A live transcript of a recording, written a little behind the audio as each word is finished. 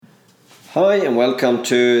Hi and welcome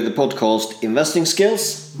to the podcast Investing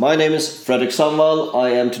Skills. My name is Fredrik Sandvall.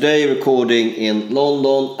 I am today recording in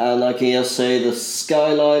London and I can just say the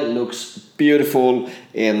skyline looks beautiful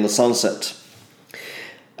in the sunset.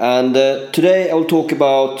 And today I will talk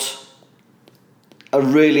about a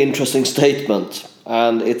really interesting statement,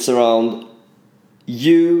 and it's around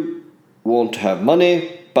you want to have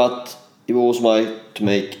money but you also like to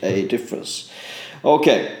make a difference.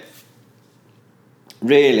 Okay.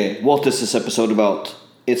 Really, what is this episode about?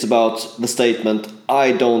 It's about the statement,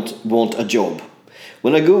 I don't want a job.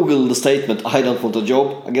 When I Google the statement, I don't want a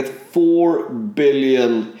job, I get 4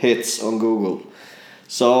 billion hits on Google.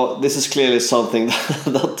 So this is clearly something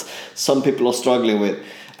that some people are struggling with.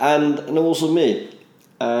 And also me.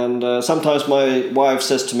 And sometimes my wife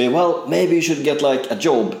says to me, well, maybe you should get like a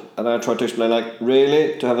job. And I try to explain like,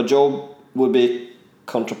 really, to have a job would be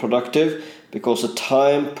counterproductive because the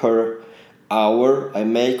time per hour I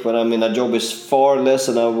make when I'm in a job is far less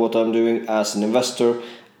than what I'm doing as an investor,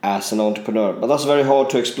 as an entrepreneur. But that's very hard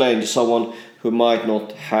to explain to someone who might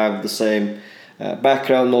not have the same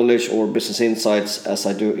background knowledge or business insights as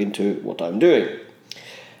I do into what I'm doing.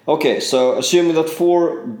 Okay, so assuming that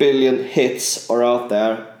 4 billion hits are out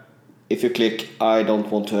there, if you click I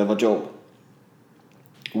don't want to have a job.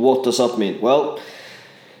 What does that mean? Well,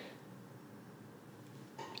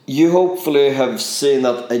 you hopefully have seen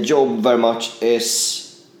that a job very much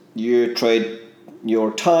is you trade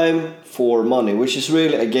your time for money, which is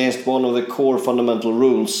really against one of the core fundamental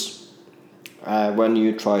rules when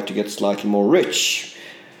you try to get slightly more rich.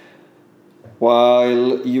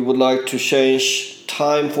 While you would like to change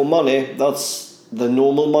time for money, that's the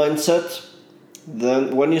normal mindset.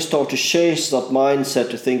 Then when you start to change that mindset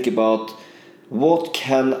to think about what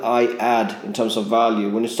can I add in terms of value,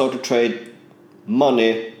 when you start to trade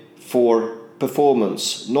money for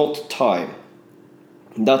performance, not time.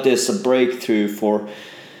 That is a breakthrough for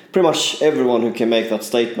pretty much everyone who can make that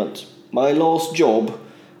statement. My last job,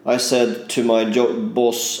 I said to my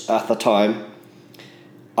boss at the time,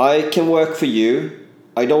 I can work for you,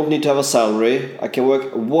 I don't need to have a salary, I can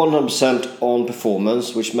work 100% on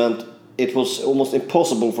performance, which meant it was almost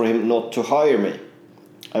impossible for him not to hire me.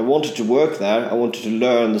 I wanted to work there, I wanted to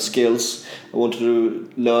learn the skills, I wanted to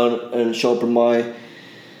learn and sharpen my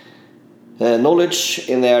knowledge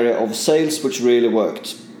in the area of sales, which really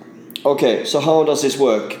worked. Okay, so how does this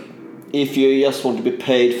work? If you just want to be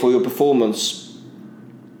paid for your performance,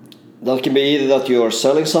 that can be either that you are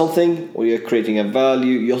selling something or you're creating a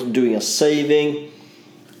value, you're doing a saving,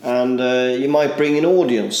 and you might bring an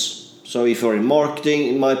audience. So if you're in marketing,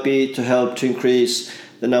 it might be to help to increase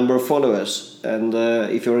the number of followers, and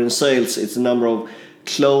if you're in sales, it's the number of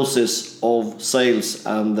closes of sales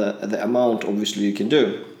and the amount obviously you can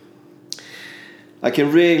do. I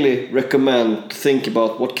can really recommend to think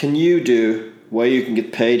about what can you do where you can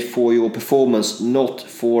get paid for your performance, not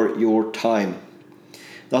for your time.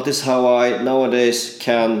 That is how I nowadays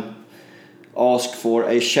can ask for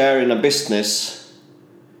a share in a business.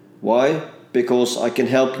 Why? Because I can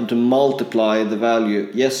help them to multiply the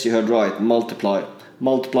value. Yes, you heard right, multiply.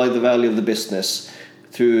 Multiply the value of the business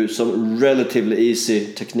through some relatively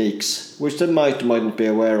easy techniques, which they might not be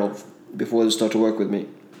aware of before they start to work with me.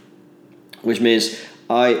 Which means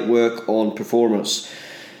I work on performance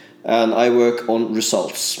and I work on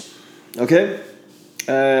results. Okay?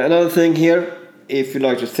 Another thing here, if you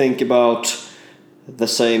like to think about the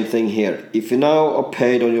same thing here. If you now are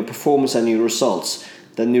paid on your performance and your results,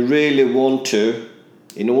 then you really want to,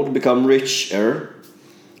 in order to become richer,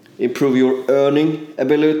 improve your earning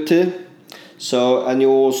ability. And you're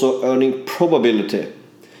also earning probability.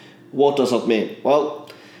 What does that mean? Well,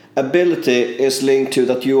 ability is linked to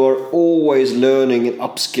that you are always learning and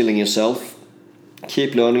upskilling yourself.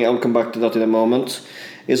 Keep learning, I'll come back to that in a moment.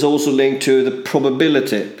 It's also linked to the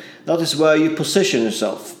probability. That is where you position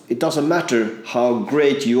yourself. It doesn't matter how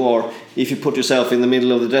great you are if you put yourself in the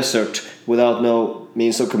middle of the desert without no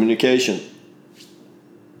means of communication.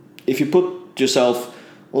 If you put yourself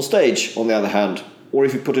on stage, on the other hand, or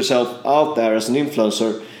if you put yourself out there as an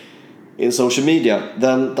influencer in social media,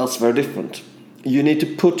 then that's very different. You need to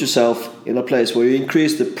put yourself in a place where you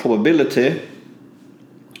increase the probability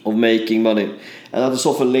of making money. And that is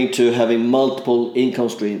often linked to having multiple income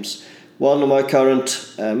streams. One of my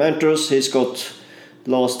current mentors, he's got,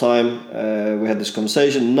 last time we had this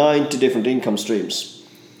conversation, 90 different income streams.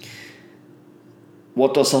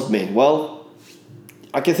 What does that mean? Well,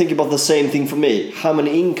 I can think about the same thing for me. How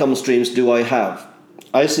many income streams do I have?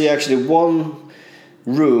 I see actually one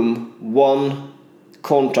room, one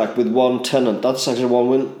contract with one tenant. That's actually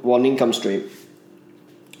one income stream.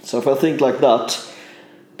 So if I think like that,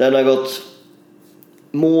 then I got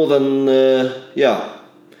more than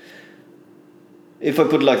if I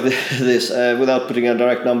put it like this, without putting a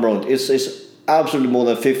direct number on it, it's absolutely more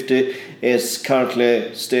than 50. It's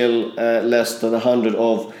currently still less than 100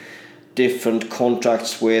 of different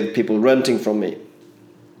contracts with people renting from me.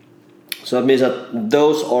 So that means that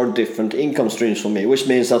those are different income streams for me, which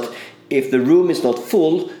means that if the room is not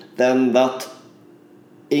full, then that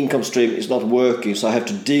income stream is not working. So I have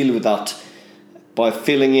to deal with that by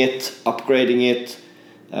filling it, upgrading it,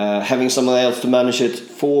 having someone else to manage it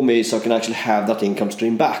for me, so I can actually have that income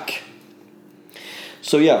stream back.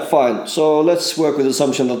 So yeah, fine. So let's work with the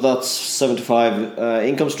assumption that that's 75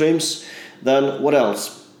 income streams. Then what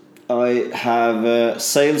else? I have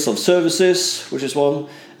sales of services, which is one.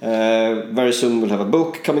 Very soon we'll have a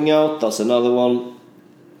book coming out. That's another one.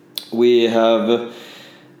 We have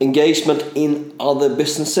engagement in other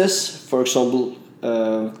businesses. For example,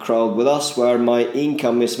 Crowd with Us, where my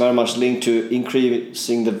income is very much linked to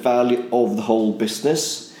increasing the value of the whole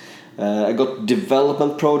business. I got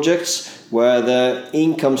development projects where the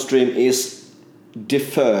income stream is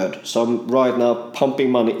deferred. So I'm right now pumping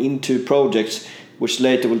money into projects which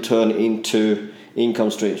later will turn into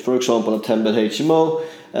income streams. For example, a 10-bed HMO,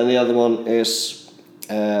 and the other one is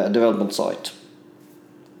a development site.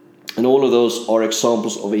 And all of those are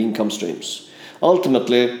examples of income streams.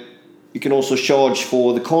 Ultimately, you can also charge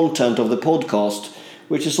for the content of the podcast,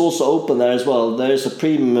 which is also open there as well. There is a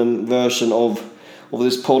premium version of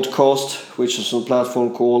this podcast, which is on a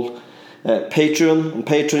platform called Patreon. On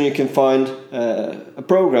Patreon you can find a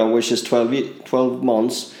program which is 12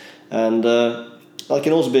 months, and that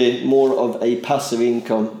can also be more of a passive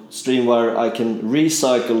income stream where I can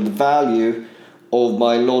recycle the value of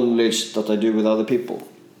my knowledge that I do with other people.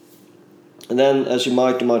 And then, as you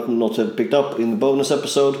might not have picked up in the bonus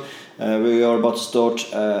episode, we are about to start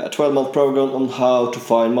a 12-month program on how to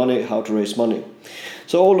find money, how to raise money.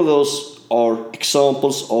 So all of those are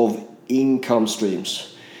examples of income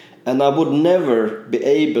streams. And I would never be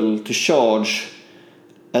able to charge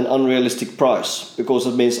an unrealistic price, because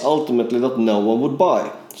it means ultimately that no one would buy.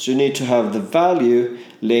 So you need to have the value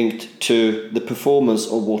linked to the performance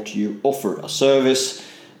of what you offer, a service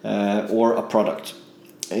or a product.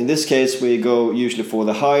 In this case, we go usually for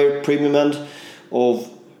the higher premium end of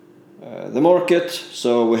the market.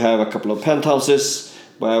 So we have a couple of penthouses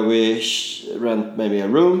where we rent maybe a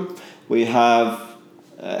room. We have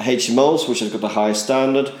HMOs, which has got a high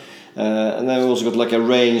standard. And then we also got like a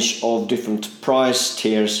range of different price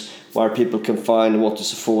tiers where people can find what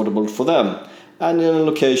is affordable for them, and in a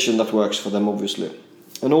location that works for them, obviously.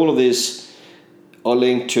 And all of these are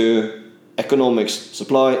linked to economics,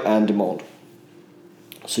 supply and demand.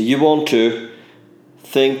 So you want to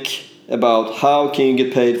think about how can you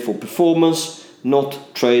get paid for performance,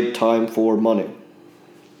 not trade time for money.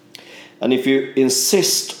 And if you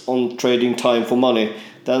insist on trading time for money,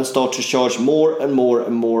 then start to charge more and more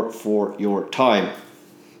and more for your time.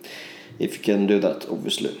 If you can do that,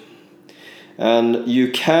 obviously. And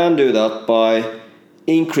you can do that by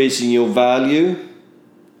increasing your value,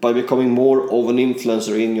 by becoming more of an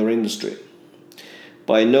influencer in your industry.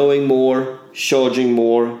 By knowing more, charging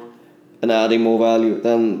more, and adding more value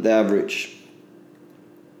than the average.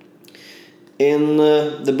 In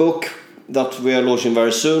the book that we are launching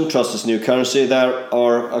very soon, Trust is New Currency, there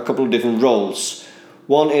are a couple of different roles.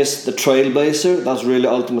 One is the trailblazer, that's really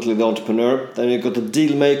ultimately the entrepreneur. Then you've got the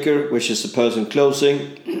deal maker, which is the person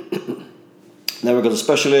closing. Then we've got the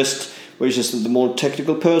specialist, which is the more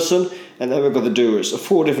technical person. And then we've got the doers, so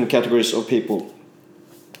 4 different categories of people.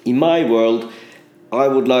 In my world, I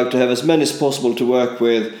would like to have as many as possible to work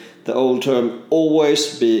with the old term,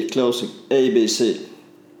 always be closing, ABC.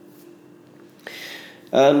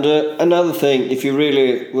 And another thing, if you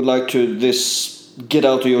really would like to get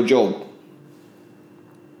out of your job.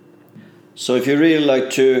 So if you really like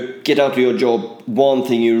to get out of your job, one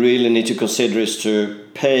thing you really need to consider is to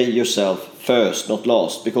pay yourself first, not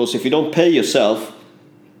last. Because if you don't pay yourself,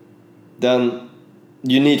 then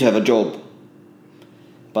you need to have a job.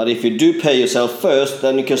 But if you do pay yourself first,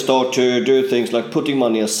 then you can start to do things like putting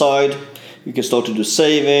money aside. You can start to do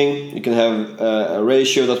saving. You can have a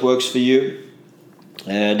ratio that works for you.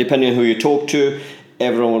 Depending on who you talk to,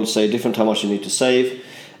 everyone will say different how much you need to save.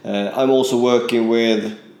 I'm also working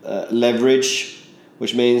with leverage,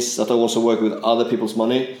 which means that I also work with other people's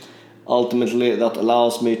money. Ultimately, that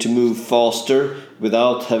allows me to move faster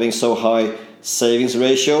without having so high savings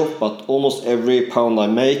ratio. But almost every pound I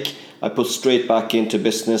make, I put straight back into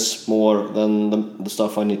business more than the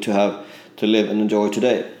stuff I need to have to live and enjoy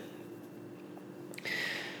today.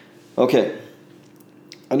 Okay.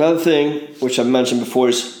 Another thing which I've mentioned before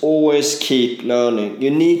is always keep learning. You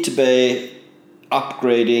need to be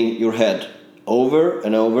upgrading your head over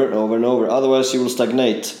and over and over and over. Otherwise you will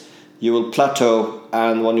stagnate. You will plateau,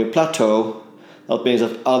 and when you plateau, that means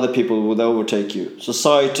that other people will overtake you.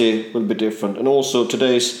 Society will be different, and also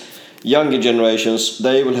today's younger generations,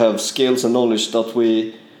 they will have skills and knowledge that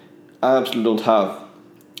we absolutely don't have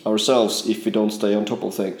ourselves if we don't stay on top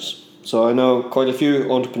of things. So I know quite a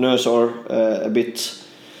few entrepreneurs are a bit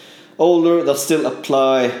older that still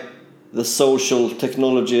apply the social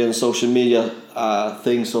technology and social media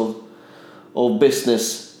things of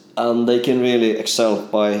business, and they can really excel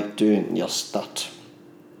by doing just that.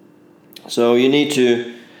 So you need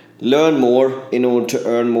to learn more in order to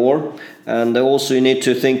earn more, and also you need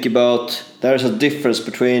to think about there's a difference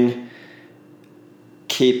between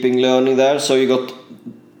keeping learning there. So you got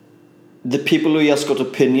the people who just got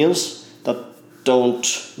opinions that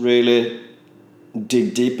don't really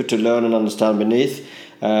dig deeper to learn and understand beneath.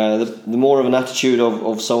 The more of an attitude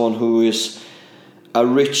of someone who is a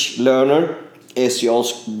rich learner is you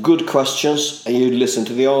ask good questions and you listen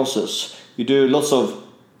to the answers. You do lots of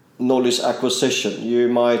knowledge acquisition. You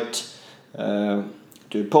might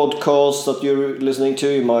do podcasts that you're listening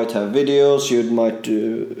to, you might have videos, you might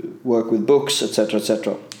work with books, etc.,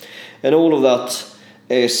 etc. And all of that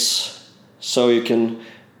is so you can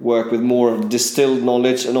work with more distilled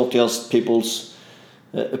knowledge and not just people's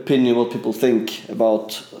opinion, what people think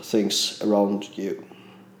about things around you.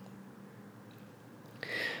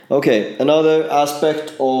 Okay, another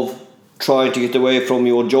aspect of trying to get away from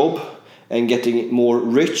your job and getting more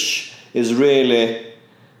rich is really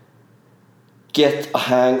get a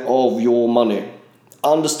hang of your money.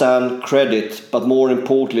 Understand credit, but more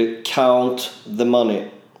importantly, count the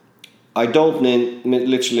money. I don't mean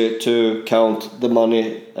literally to count the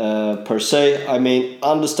money per se. I mean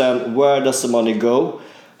understand where does the money go,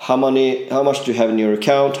 how much do you have in your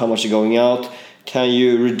account, how much is going out. Can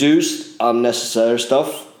you reduce unnecessary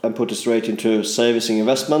stuff and put it straight into savings and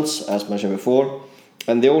investments, as mentioned before.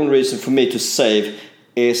 And the only reason for me to save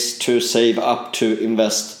is to save up to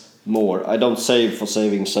invest more. I don't save for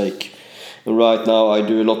saving's sake. And right now I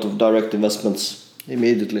do a lot of direct investments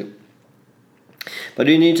immediately. But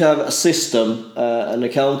you need to have a system, an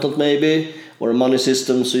accountant maybe, or a money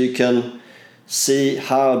system, so you can see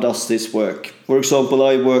how does this work. For example,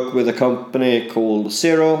 I work with a company called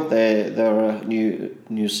Xero. They're a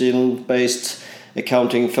New Zealand-based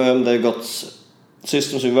accounting firm. They've got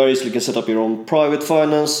systems you very easily can set up your own private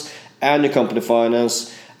finance and your company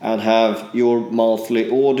finance and have your monthly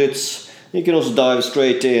audits. You can also dive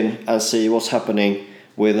straight in and see what's happening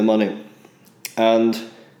with the money. And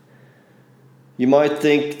you might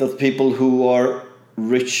think that people who are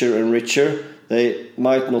richer and richer, they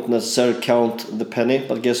might not necessarily count the penny,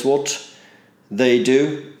 but guess what? They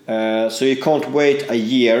do. So you can't wait a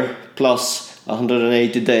year plus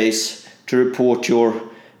 180 days to report your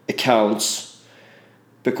accounts,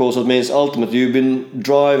 because it means ultimately you've been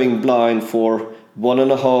driving blind for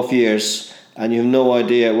 1.5 years and you have no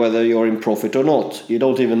idea whether you're in profit or not. You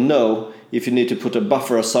don't even know if you need to put a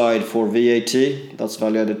buffer aside for VAT, that's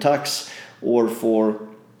value-added tax, or for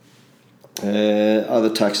other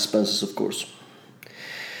tax expenses, of course.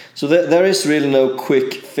 So there is really no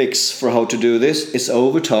quick fix for how to do this. It's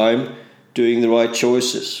over time doing the right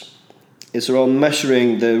choices. It's around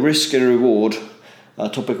measuring the risk and reward, a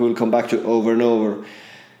topic we'll come back to over and over.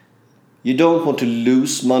 You don't want to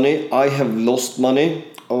lose money. I have lost money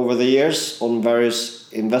over the years on various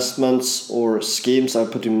investments or schemes I'm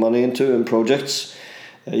putting money into and projects.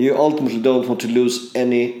 You ultimately don't want to lose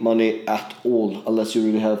any money at all unless you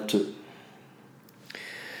really have to.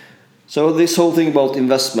 So this whole thing about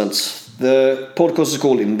investments. The podcast is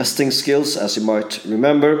called Investing Skills, as you might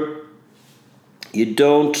remember. You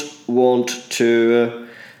don't want to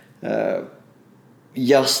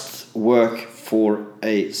just work for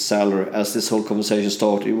a salary, as this whole conversation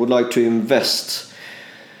started. You would like to invest.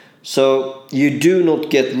 So you do not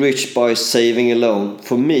get rich by saving alone.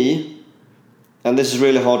 For me, and this is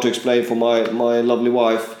really hard to explain for my lovely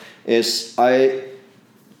wife, is I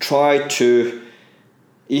try to,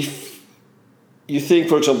 if you think,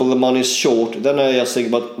 for example, the money is short, then I just think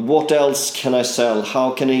about what else can I sell?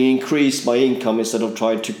 How can I increase my income instead of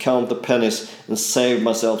trying to count the pennies and save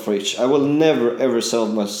myself rich? I will never ever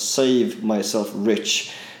save myself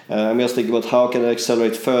rich. I'm just thinking about how can I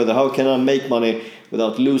accelerate further? How can I make money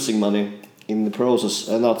without losing money in the process?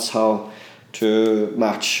 And that's how to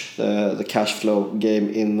match the cash flow game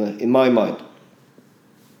in my mind.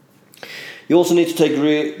 You also need to take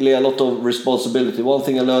really a lot of responsibility. One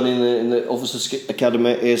thing I learned in the Officers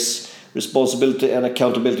Academy is responsibility and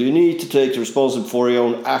accountability. You need to take the responsibility for your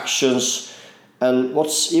own actions and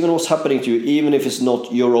what's happening to you, even if it's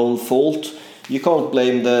not your own fault. You can't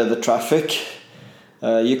blame the traffic.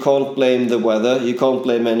 You can't blame the weather. You can't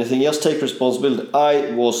blame anything. Just take responsibility.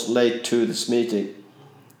 I was late to this meeting.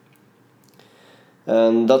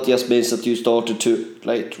 And that just means that you started too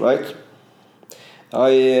late, right?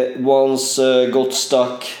 I once got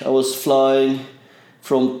stuck. I was flying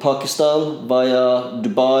from Pakistan via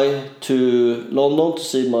Dubai to London to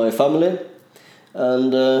see my family.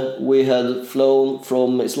 And we had flown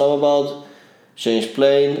from Islamabad, changed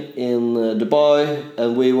plane in Dubai,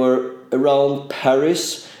 and we were around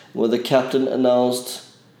Paris where the captain announced,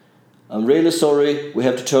 "I'm really sorry, we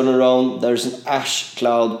have to turn around. There's an ash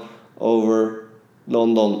cloud over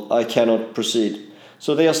London. I cannot proceed."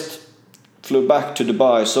 So they just flew back to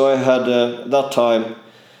Dubai. So I had that time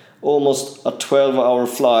almost a 12-hour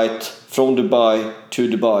flight from Dubai to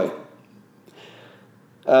Dubai.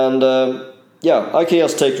 And I can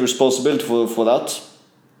just take responsibility for that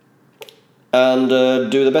and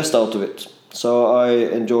do the best out of it. So I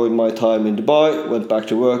enjoyed my time in Dubai, went back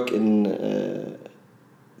to work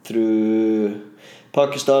through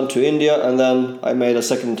Pakistan to India, and then I made a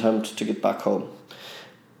second attempt to get back home.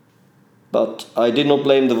 But I did not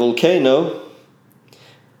blame the volcano.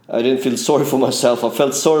 I didn't feel sorry for myself. I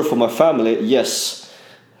felt sorry for my family, yes,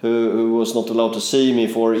 who was not allowed to see me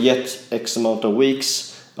for yet X amount of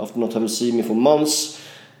weeks, after not having seen me for months.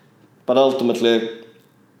 But ultimately,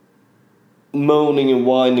 moaning and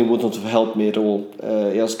whining would not have helped me at all.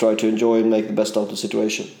 Just try to enjoy and make the best out of the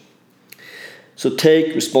situation. So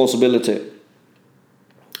take responsibility.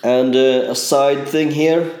 And a side thing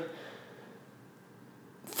here,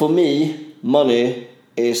 for me, money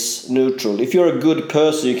is neutral. If you're a good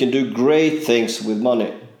person, you can do great things with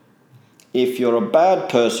money. If you're a bad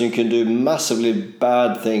person, you can do massively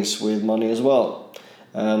bad things with money as well.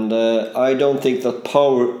 And I don't think that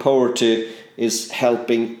poverty is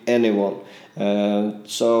helping anyone.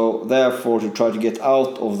 So therefore, to try to get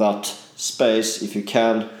out of that space, if you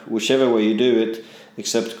can, whichever way you do it,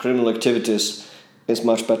 except criminal activities, is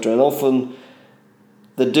much better. And often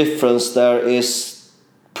the difference there is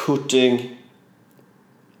putting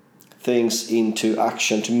things into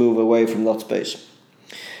action to move away from that space.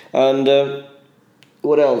 And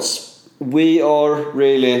what else? We are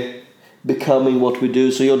really becoming what we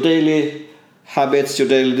do. So your daily habits, your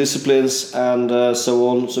daily disciplines, and so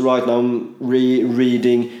on. So right now I'm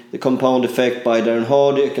rereading The Compound Effect by Darren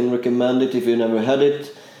Hardy. I can recommend it if you never had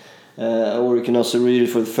it. Or you can also read it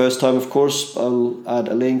for the first time, of course. I'll add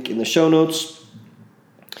a link in the show notes.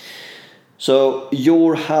 So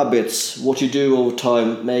your habits, what you do over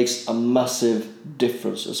time, makes a massive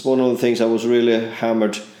difference. It's one of the things I was really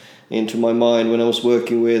hammered into my mind when I was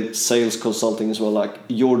working with sales consulting as well, like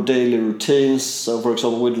your daily routines. So for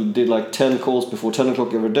example, we did like 10 calls before 10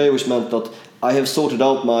 o'clock every day, which meant that I have sorted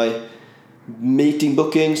out my meeting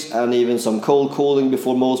bookings and even some cold calling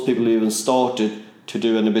before most people even started to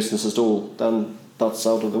do any business at all. Then that's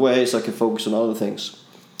out of the way, so I can focus on other things.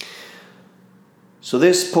 So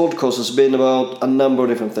this podcast has been about a number of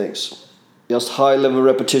different things. Just high-level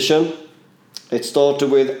repetition. It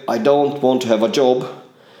started with, I don't want to have a job,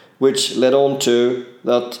 which led on to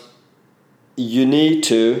that you need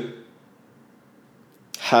to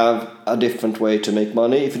have a different way to make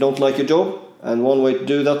money if you don't like your job. And one way to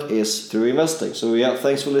do that is through investing. So yeah,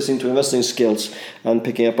 thanks for listening to Investing Skills and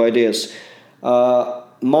picking up ideas.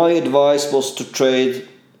 My advice was to trade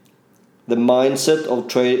the mindset of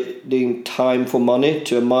trading time for money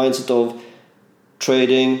to a mindset of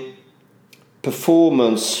trading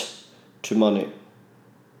performance to money.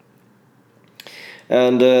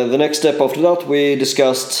 And the next step after that, we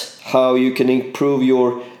discussed how you can improve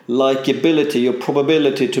your likability, your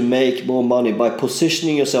probability to make more money by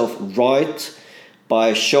positioning yourself right,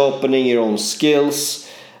 by sharpening your own skills,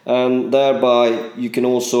 and thereby you can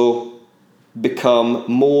also become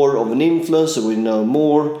more of an influencer, we know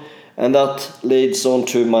more. And that leads on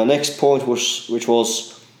to my next point, which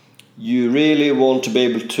was you really want to be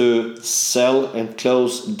able to sell and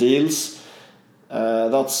close deals.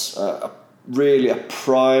 That's really a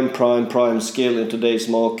prime skill in today's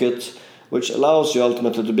market, which allows you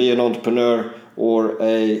ultimately to be an entrepreneur or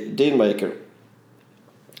a deal maker.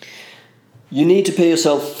 You need to pay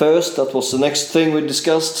yourself first. That was the next thing we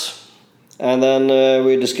discussed. And then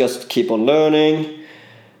we discussed keep on learning.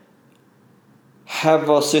 Have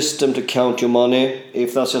a system to count your money.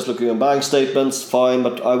 If that's just looking at bank statements, fine,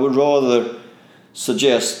 but I would rather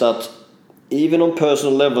suggest that even on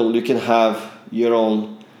personal level you can have your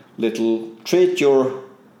own treat your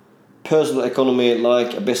personal economy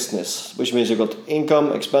like a business, which means you've got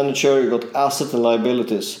income, expenditure, you've got assets and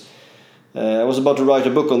liabilities. I was about to write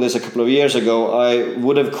a book on this a couple of years ago. I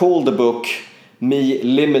would have called the book me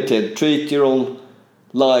limited. Treat your own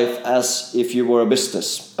life as if you were a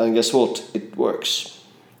business. And guess what? It works.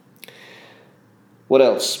 What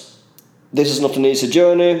else? This is not an easy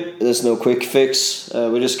journey. There's no quick fix.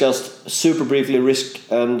 We discussed super briefly risk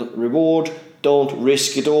and reward. Don't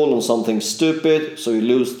risk it all on something stupid so you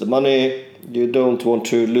lose the money. You don't want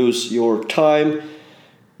to lose your time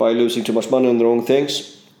by losing too much money on the wrong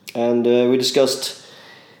things. And we discussed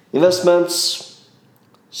investments.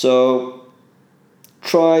 So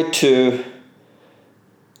try to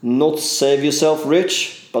not save yourself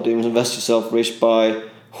rich, but invest yourself rich by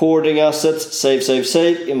hoarding assets. Save,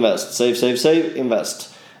 invest. Save,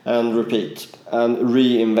 invest. And repeat. And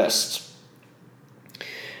reinvest.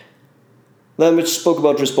 Then we spoke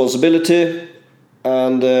about responsibility.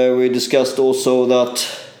 And we discussed also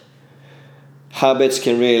that habits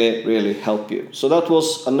can really, really help you. So that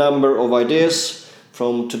was a number of ideas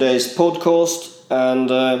from today's podcast.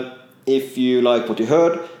 And if you like what you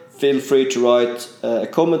heard, feel free to write a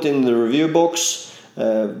comment in the review box.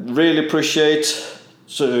 Really appreciate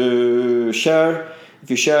to share. If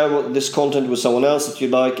you share this content with someone else that you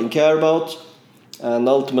like and care about. And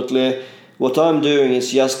ultimately, what I'm doing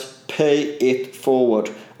is just pay it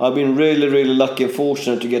forward. I've been really, really lucky and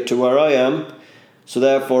fortunate to get to where I am. So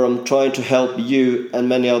therefore, I'm trying to help you and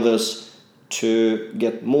many others to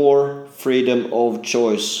get more freedom of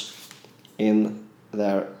choice in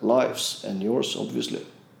their lives and yours, obviously.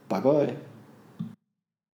 Bye-bye.